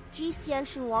 Ji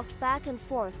Xianshen walked back and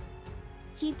forth.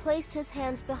 He placed his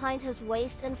hands behind his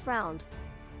waist and frowned.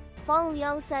 Fang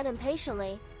Liang said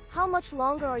impatiently, "How much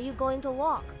longer are you going to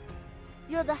walk?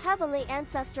 You're the heavenly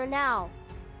ancestor now."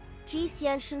 Ji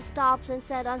Xianshen stopped and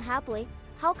said unhappily,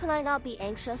 "How can I not be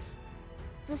anxious?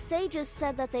 The sages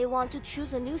said that they want to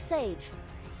choose a new sage.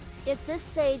 If this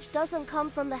sage doesn't come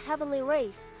from the heavenly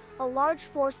race, a large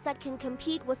force that can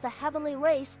compete with the heavenly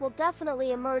race will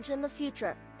definitely emerge in the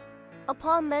future."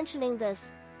 Upon mentioning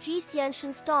this, Ji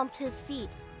Xianshen stomped his feet.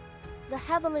 The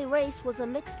heavenly race was a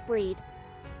mixed breed.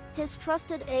 His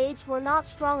trusted aides were not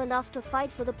strong enough to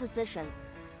fight for the position.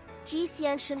 Ji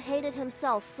Xianshen hated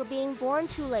himself for being born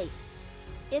too late.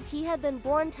 If he had been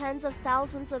born tens of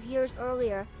thousands of years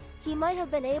earlier, he might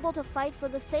have been able to fight for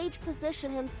the sage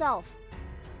position himself.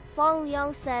 Fang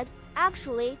Liang said,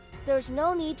 "Actually, there's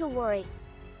no need to worry.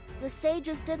 The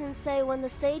sages didn't say when the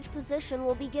sage position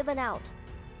will be given out.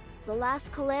 The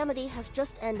last calamity has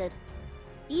just ended.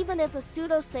 Even if a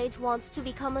pseudo-sage wants to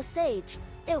become a sage,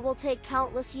 it will take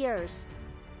countless years."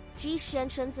 Ji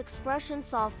Xianshen's expression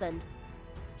softened.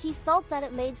 He felt that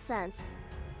it made sense.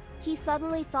 He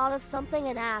suddenly thought of something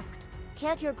and asked,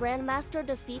 "Can't your grandmaster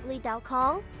defeat Li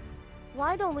Daokong?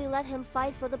 Why don't we let him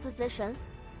fight for the position?"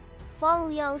 Fang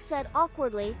Liang said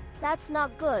awkwardly, "That's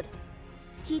not good.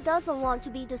 He doesn't want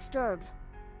to be disturbed.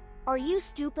 Are you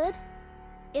stupid?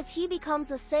 If he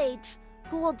becomes a sage,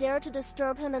 who will dare to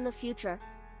disturb him in the future?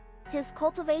 His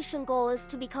cultivation goal is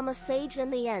to become a sage in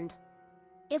the end.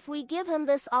 If we give him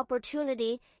this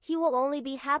opportunity, he will only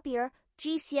be happier,"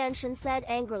 Ji Xianshen said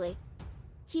angrily.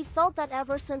 He felt that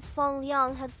ever since Feng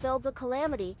Liang had failed the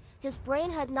calamity, his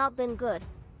brain had not been good.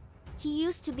 He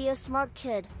used to be a smart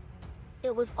kid.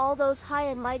 It was all those high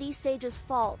and mighty sages'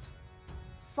 fault.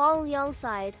 Feng Liang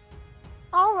sighed.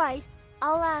 "All right,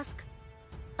 I'll ask."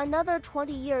 Another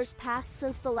 20 years passed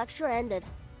since the lecture ended.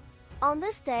 On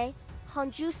this day,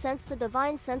 Hanju sensed the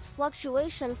divine sense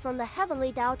fluctuation from the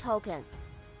heavenly Tao token.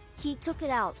 He took it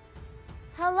out.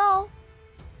 "Hello,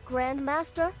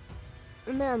 Grandmaster?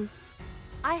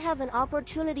 I have an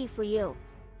opportunity for you.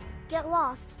 Get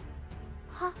lost."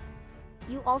 "Huh?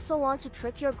 You also want to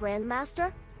trick your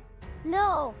Grandmaster?"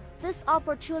 "No, this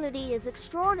opportunity is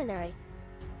extraordinary.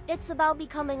 It's about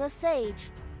becoming a sage.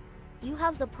 You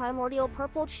have the primordial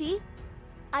purple chi?"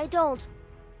 "I don't.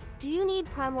 Do you need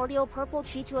primordial purple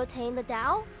chi to attain the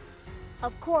Tao?"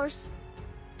 "Of course.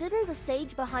 Didn't the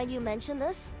sage behind you mention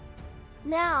this?"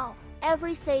 "Now,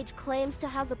 every sage claims to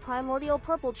have the primordial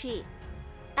purple chi.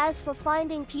 As for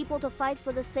finding people to fight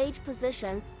for the sage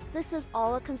position, this is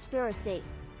all a conspiracy.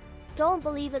 Don't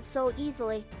believe it so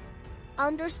easily."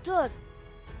 "Understood."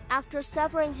 After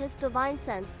severing his divine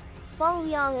sense, Feng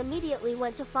Liang immediately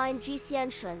went to find Ji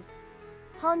Xianshen.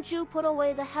 Hanju put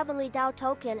away the heavenly Tao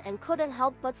token and couldn't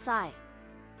help but sigh.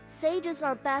 Sages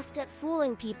are best at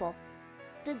fooling people.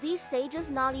 Did these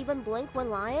sages not even blink when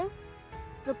lying?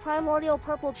 The primordial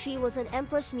purple chi was in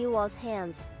Empress Nua's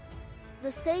hands.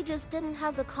 The sages didn't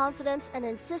have the confidence and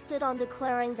insisted on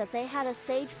declaring that they had a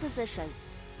sage position.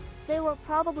 They were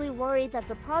probably worried that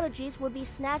the prodigies would be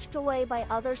snatched away by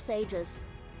other sages.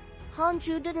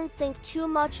 Hanju didn't think too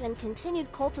much and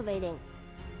continued cultivating.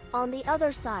 On the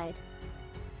other side,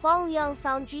 Fang Liang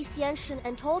found Ji Xianshen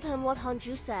and told him what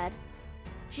Hanju said.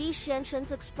 Ji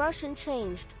Xianshen's expression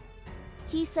changed.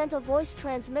 He sent a voice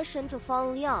transmission to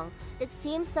Fang Liang. "It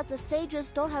seems that the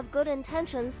sages don't have good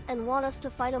intentions and want us to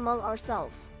fight among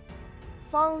ourselves."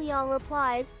 Fang Liang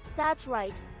replied, "That's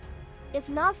right. If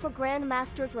not for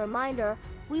Grandmaster's reminder,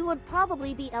 we would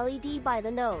probably be LED by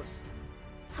the nose.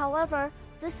 However,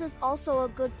 this is also a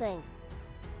good thing.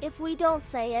 If we don't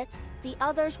say it, the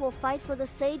others will fight for the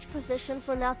sage position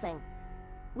for nothing.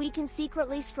 We can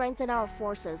secretly strengthen our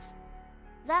forces.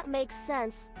 That makes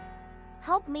sense.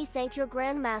 Help me thank your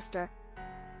Grandmaster.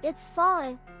 It's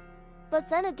fine. But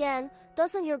then again,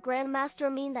 doesn't your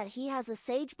Grandmaster mean that he has a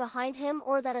sage behind him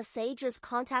or that a sage is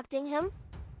contacting him?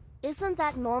 Isn't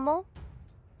that normal?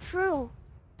 True.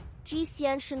 Ji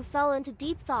Xianshan fell into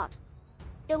deep thought.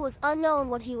 It was unknown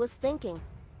what he was thinking.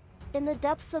 In the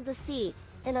depths of the sea,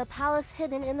 in a palace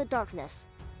hidden in the darkness,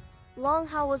 Long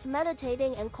Hao was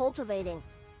meditating and cultivating.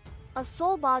 A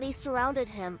soul body surrounded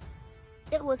him.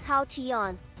 It was Hao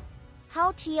Tian.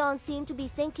 Hao Tian seemed to be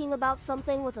thinking about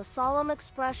something with a solemn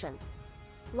expression.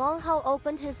 Long Hao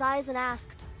opened his eyes and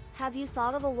asked, "Have you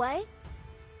thought of a way?"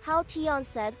 Hao Tian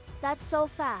said, "That's so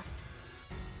fast.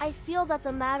 I feel that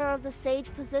the matter of the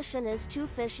sage position is too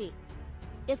fishy.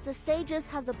 If the sages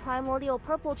have the primordial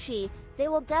purple chi, they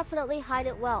will definitely hide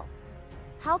it well.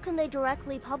 How can they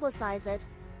directly publicize it?"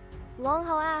 Long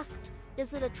Hao asked,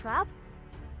 "Is it a trap?"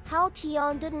 Hao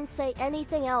Tian didn't say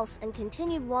anything else and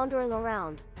continued wandering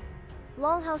around.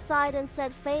 Long Hao sighed and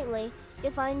said faintly,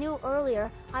 "If I knew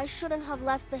earlier, I shouldn't have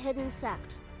left the hidden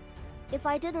sect. If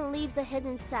I didn't leave the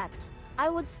hidden sect, I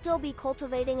would still be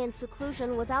cultivating in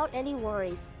seclusion without any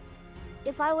worries.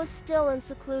 If I was still in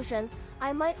seclusion,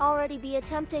 I might already be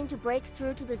attempting to break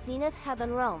through to the Zenith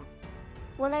Heaven Realm.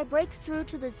 When I break through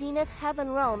to the Zenith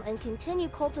Heaven Realm and continue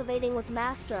cultivating with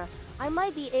Master, I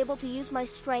might be able to use my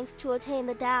strength to attain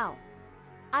the Tao.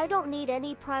 I don't need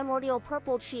any primordial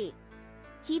purple chi."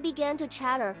 He began to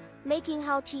chatter, making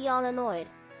Hao Tian annoyed.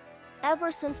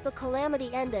 Ever since the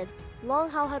calamity ended, Long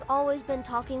Hao had always been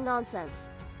talking nonsense.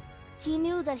 He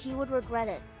knew that he would regret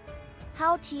it.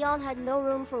 Hao Tian had no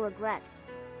room for regret.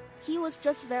 He was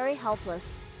just very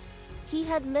helpless. He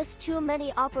had missed too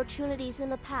many opportunities in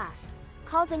the past,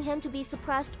 causing him to be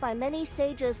suppressed by many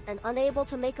sages and unable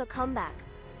to make a comeback.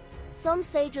 Some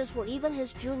sages were even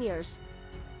his juniors.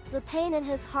 The pain in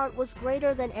his heart was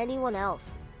greater than anyone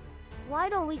else. "Why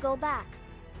don't we go back?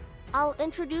 I'll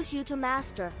introduce you to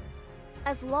Master.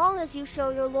 As long as you show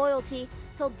your loyalty,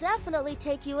 he'll definitely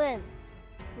take you in,"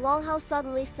 Long Hao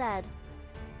suddenly said.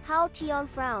 Hao Tian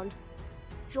frowned.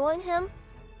 "Join him?"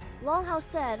 Long Hao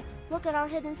said, "Look at our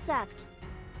hidden sect.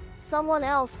 Someone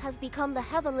else has become the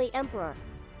Heavenly Emperor.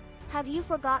 Have you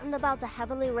forgotten about the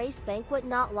Heavenly Race banquet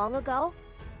not long ago?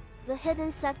 The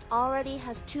hidden sect already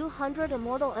has 200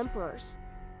 immortal emperors.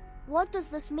 What does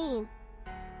this mean?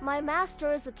 My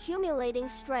master is accumulating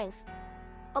strength.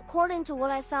 According to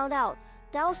what I found out,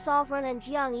 Dao Sovereign and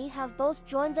Jiang Yi have both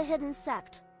joined the hidden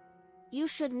sect. You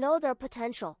should know their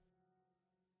potential."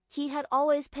 He had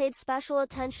always paid special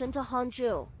attention to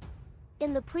Hanju.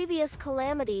 In the previous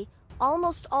calamity,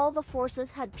 almost all the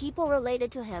forces had people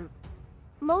related to him.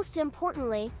 Most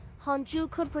importantly, Hanju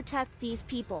could protect these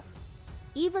people.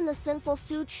 Even the sinful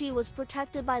Su Qi was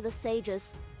protected by the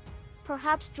sages.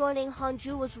 Perhaps joining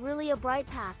Hanju was really a bright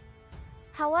path.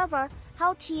 However,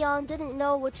 Hao Tian didn't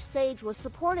know which sage was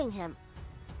supporting him.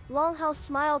 Long Hao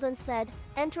smiled and said,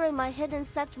 "Entering my hidden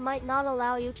sect might not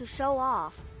allow you to show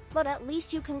off, but at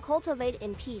least you can cultivate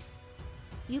in peace.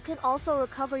 You can also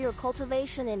recover your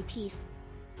cultivation in peace.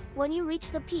 When you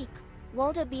reach the peak,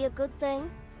 won't it be a good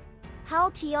thing?" Hao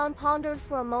Tian pondered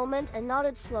for a moment and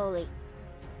nodded slowly.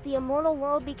 The immortal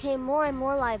world became more and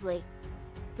more lively.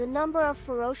 The number of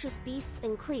ferocious beasts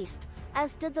increased,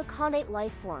 as did the connate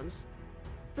life forms.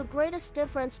 The greatest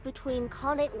difference between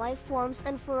connate life forms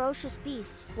and ferocious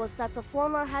beasts was that the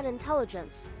former had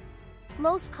intelligence.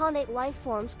 Most connate life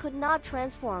forms could not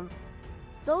transform.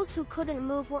 Those who couldn't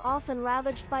move were often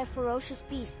ravaged by ferocious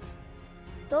beasts.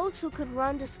 Those who could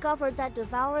run discovered that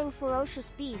devouring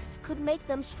ferocious beasts could make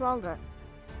them stronger.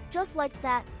 Just like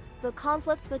that, the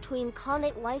conflict between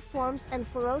connate life forms and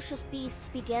ferocious beasts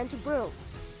began to brew.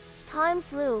 Time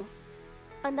flew.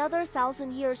 Another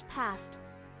 1,000 years passed.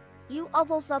 Yu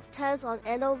Uvels up Tez on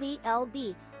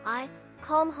NOVLB,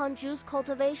 Calm Hanju's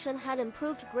cultivation had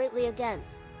improved greatly again.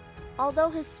 Although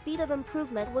his speed of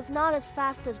improvement was not as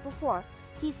fast as before,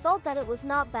 he felt that it was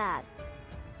not bad.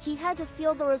 He had to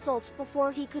feel the results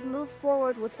before he could move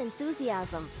forward with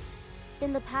enthusiasm.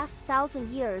 In the past 1,000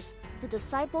 years, the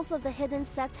disciples of the hidden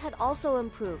sect had also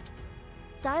improved.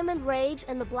 Diamond Rage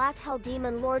and the Black Hell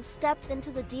Demon Lord stepped into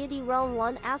the deity realm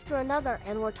one after another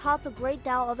and were taught the great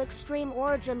Tao of extreme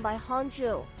origin by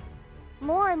Hanju.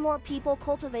 More and more people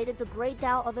cultivated the great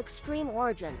Tao of extreme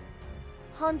origin.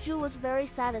 Hanju was very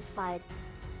satisfied.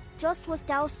 Just with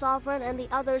Dao Sovereign and the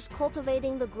others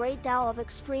cultivating the great Tao of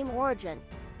extreme origin,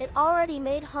 It already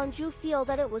made Hanju feel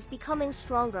that it was becoming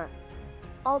stronger.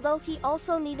 Although he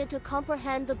also needed to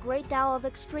comprehend the great Tao of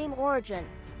extreme origin,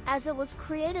 as it was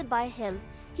created by him,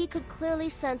 he could clearly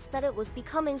sense that it was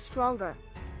becoming stronger.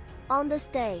 On this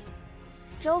day,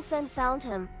 Zhou Fan found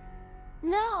him.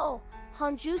 "No!"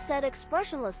 Hanju said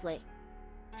expressionlessly.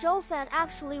 Zhou Fan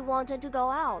actually wanted to go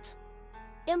out.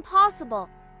 "Impossible!"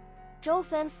 Zhou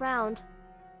Fan frowned.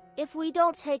 "If we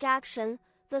don't take action,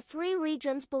 the 3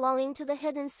 regions belonging to the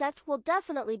hidden sect will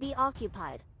definitely be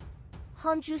occupied."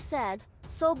 Hanju said,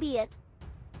 "So be it.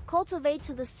 Cultivate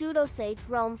to the pseudo-sage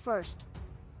realm first.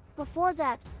 Before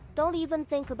that, don't even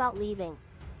think about leaving."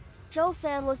 Zhou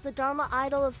Fan was the Dharma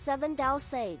idol of 7 Dao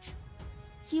Sage.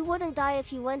 He wouldn't die if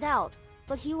he went out,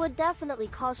 but he would definitely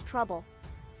cause trouble.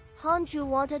 Hanju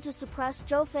wanted to suppress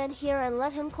Zhou Fan here and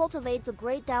let him cultivate the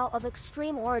great Dao of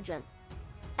extreme origin.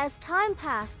 As time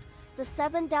passed, the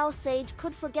 7 Dao Sage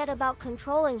could forget about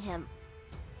controlling him.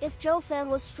 If Zhou Fan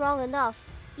was strong enough,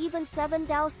 even 7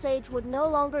 Dao Sage would no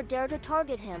longer dare to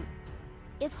target him.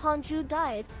 If Hanju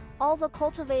died, all the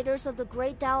cultivators of the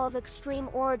great Dao of extreme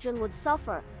origin would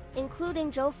suffer,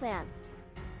 including Zhou Fan.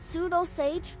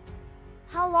 Pseudo-sage?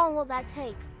 How long will that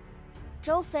take?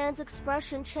 Zhou Fan's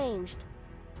expression changed.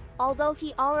 Although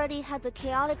he already had the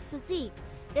chaotic physique,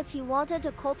 if he wanted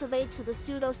to cultivate to the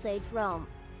pseudo-sage realm.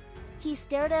 He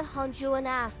stared at Hanju and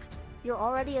asked, "You're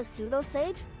already a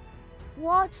pseudo-sage?"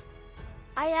 "What?"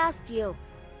 "I asked you.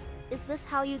 Is this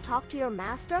how you talk to your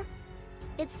master?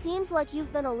 It seems like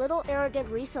you've been a little arrogant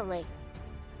recently.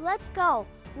 Let's go,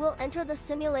 we'll enter the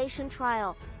simulation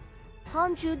trial."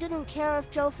 Hanju didn't care if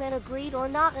Zhou Fan agreed or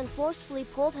not and forcefully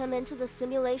pulled him into the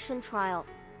simulation trial.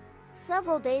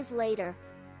 Several days later,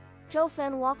 Zhou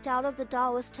Fan walked out of the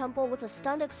Taoist temple with a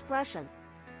stunned expression.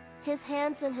 His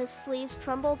hands and his sleeves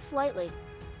trembled slightly.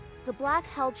 The black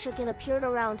held chicken appeared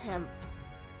around him.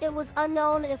 It was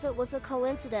unknown if it was a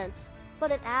coincidence,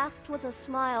 but it asked with a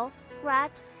smile,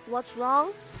 "Rat, what's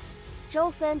wrong?"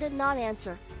 Zhou Fan did not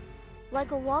answer.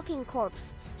 Like a walking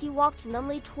corpse, he walked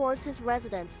numbly towards his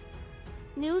residence.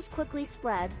 News quickly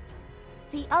spread.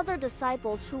 The other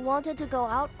disciples who wanted to go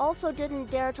out also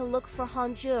didn't dare to look for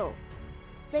Hanju.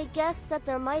 They guessed that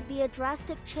there might be a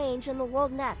drastic change in the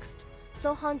world next,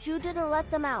 so Hanju didn't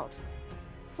let them out.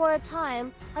 For a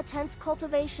time, a tense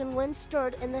cultivation wind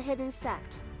stirred in the hidden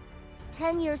sect.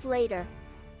 10 years later,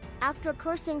 after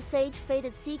cursing sage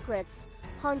fated secrets,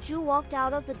 Hanju walked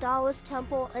out of the Taoist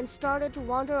temple and started to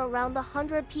wander around the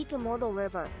 100-peak Immortal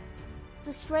River.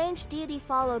 The strange deity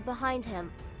followed behind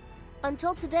him.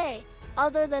 Until today,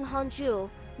 other than Hanju,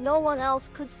 no one else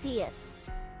could see it.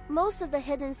 Most of the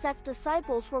hidden sect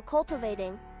disciples were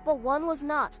cultivating, but one was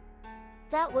not.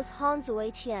 That was Han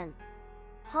Zuetian.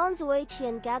 Han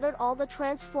Zuetian gathered all the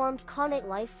transformed connate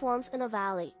life forms in a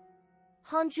valley.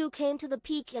 Hanju came to the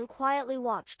peak and quietly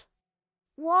watched.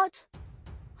 "What?"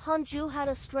 Hanju had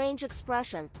a strange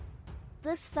expression.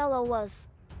 This fellow was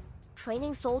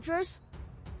training soldiers?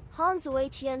 Han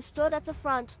Zuetian stood at the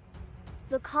front.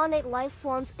 The connate life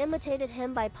forms imitated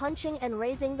him by punching and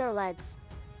raising their legs.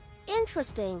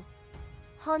 Interesting.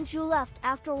 Hanju left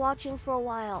after watching for a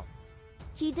while.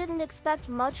 He didn't expect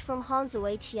much from Han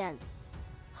Zuetian.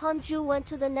 Hanju went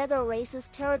to the Nether Race's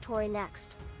territory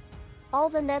next. All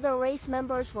the Nether Race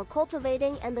members were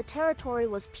cultivating and the territory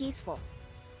was peaceful.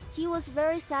 He was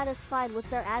very satisfied with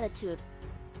their attitude.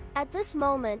 At this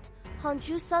moment,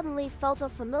 Hanju suddenly felt a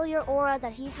familiar aura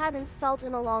that he hadn't felt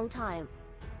in a long time.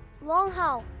 Long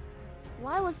Hao!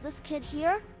 Why was this kid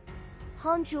here?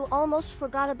 Hanju almost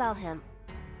forgot about him.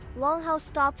 Long Hao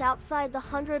stopped outside the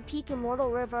 100-peak Immortal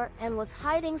River and was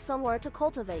hiding somewhere to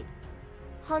cultivate.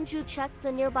 Hanju checked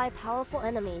the nearby powerful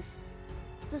enemies.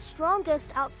 The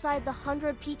strongest outside the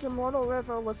 100-peak Immortal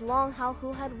River was Long Hao,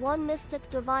 who had one mystic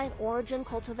divine origin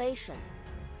cultivation.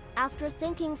 After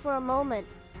thinking for a moment,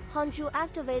 Hanju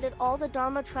activated all the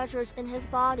Dharma treasures in his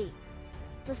body.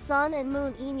 The sun and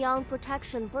moon yin-yang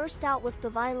protection burst out with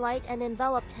divine light and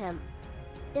enveloped him.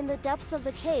 In the depths of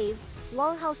the cave,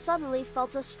 Long Hao suddenly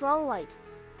felt a strong light.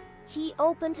 He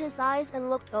opened his eyes and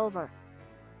looked over.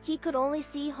 He could only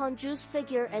see Hanju's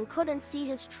figure and couldn't see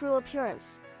his true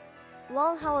appearance.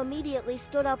 Long Hao immediately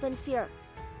stood up in fear.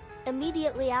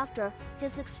 Immediately after,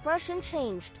 his expression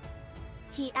changed.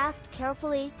 He asked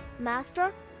carefully,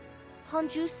 "Master?"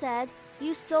 Hanju said,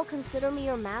 "You still consider me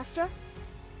your master?"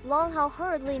 Long Hao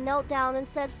hurriedly knelt down and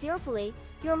said fearfully,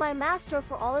 "You're my master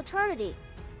for all eternity.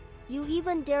 You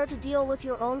even dare to deal with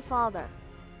your own father.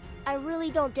 I really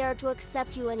don't dare to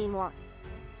accept you anymore.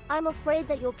 I'm afraid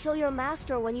that you'll kill your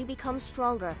master when you become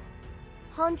stronger."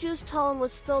 Hanju's tone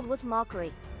was filled with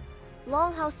mockery.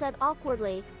 Long Hao said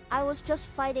awkwardly, "I was just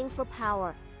fighting for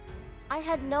power. I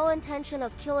had no intention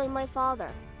of killing my father.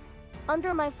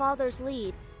 Under my father's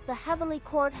lead, the heavenly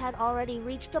court had already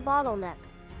reached a bottleneck.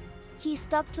 He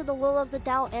stuck to the will of the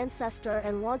Tao ancestor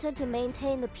and wanted to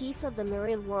maintain the peace of the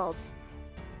myriad worlds.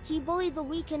 He bullied the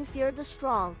weak and feared the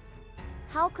strong.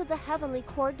 How could the heavenly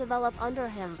court develop under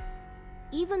him?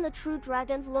 Even the true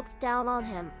dragons looked down on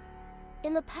him.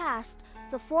 In the past,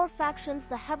 the four factions,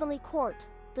 the heavenly court,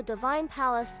 the divine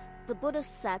palace, the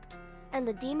Buddhist sect, and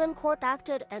the demon court,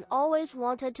 acted and always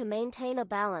wanted to maintain a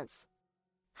balance.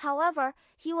 However,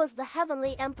 he was the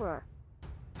heavenly emperor.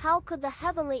 How could the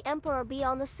heavenly emperor be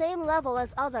on the same level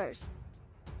as others?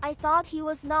 I thought he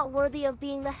was not worthy of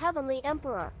being the heavenly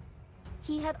emperor.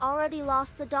 He had already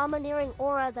lost the domineering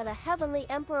aura that a heavenly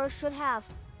emperor should have.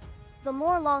 The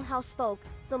more Long Hao spoke,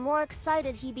 the more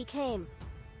excited he became.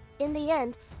 In the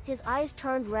end, his eyes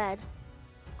turned red.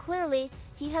 Clearly,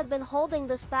 he had been holding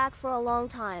this back for a long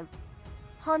time.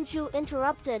 Hanju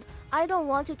interrupted, "I don't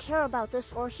want to care about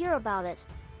this or hear about it.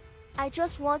 I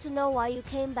just want to know why you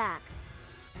came back."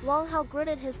 Long Hao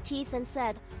gritted his teeth and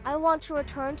said, "I want to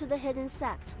return to the hidden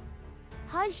sect.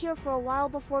 Hide here for a while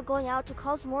before going out to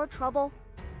cause more trouble.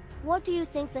 What do you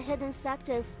think the hidden sect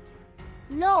is?"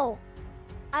 "No!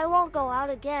 I won't go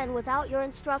out again without your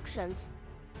instructions.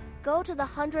 Go to the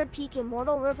 100-peak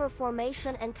Immortal River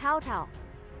Formation and kowtow.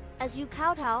 As you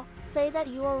kowtow, say that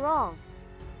you are wrong.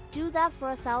 Do that for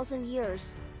 1,000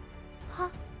 years. Huh?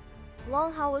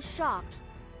 Long Hao was shocked.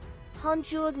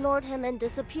 Hanju ignored him and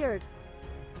disappeared.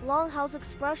 Long Hao's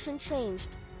expression changed.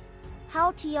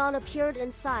 Hao Tian appeared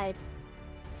inside.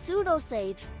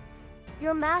 Pseudo-sage.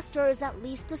 Your master is at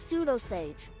least a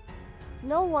pseudo-sage.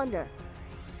 No wonder.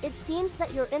 It seems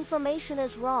that your information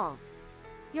is wrong.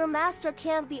 Your master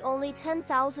can't be only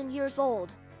 10,000 years old.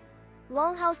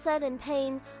 Long Hao said in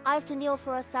pain, I have to kneel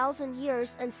for 1,000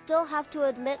 years and still have to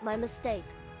admit my mistake.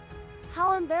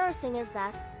 How embarrassing is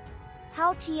that?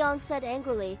 Hao Tian said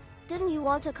angrily, didn't you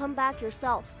want to come back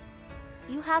yourself?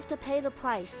 You have to pay the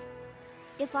price.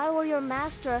 If I were your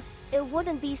master, it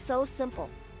wouldn't be so simple.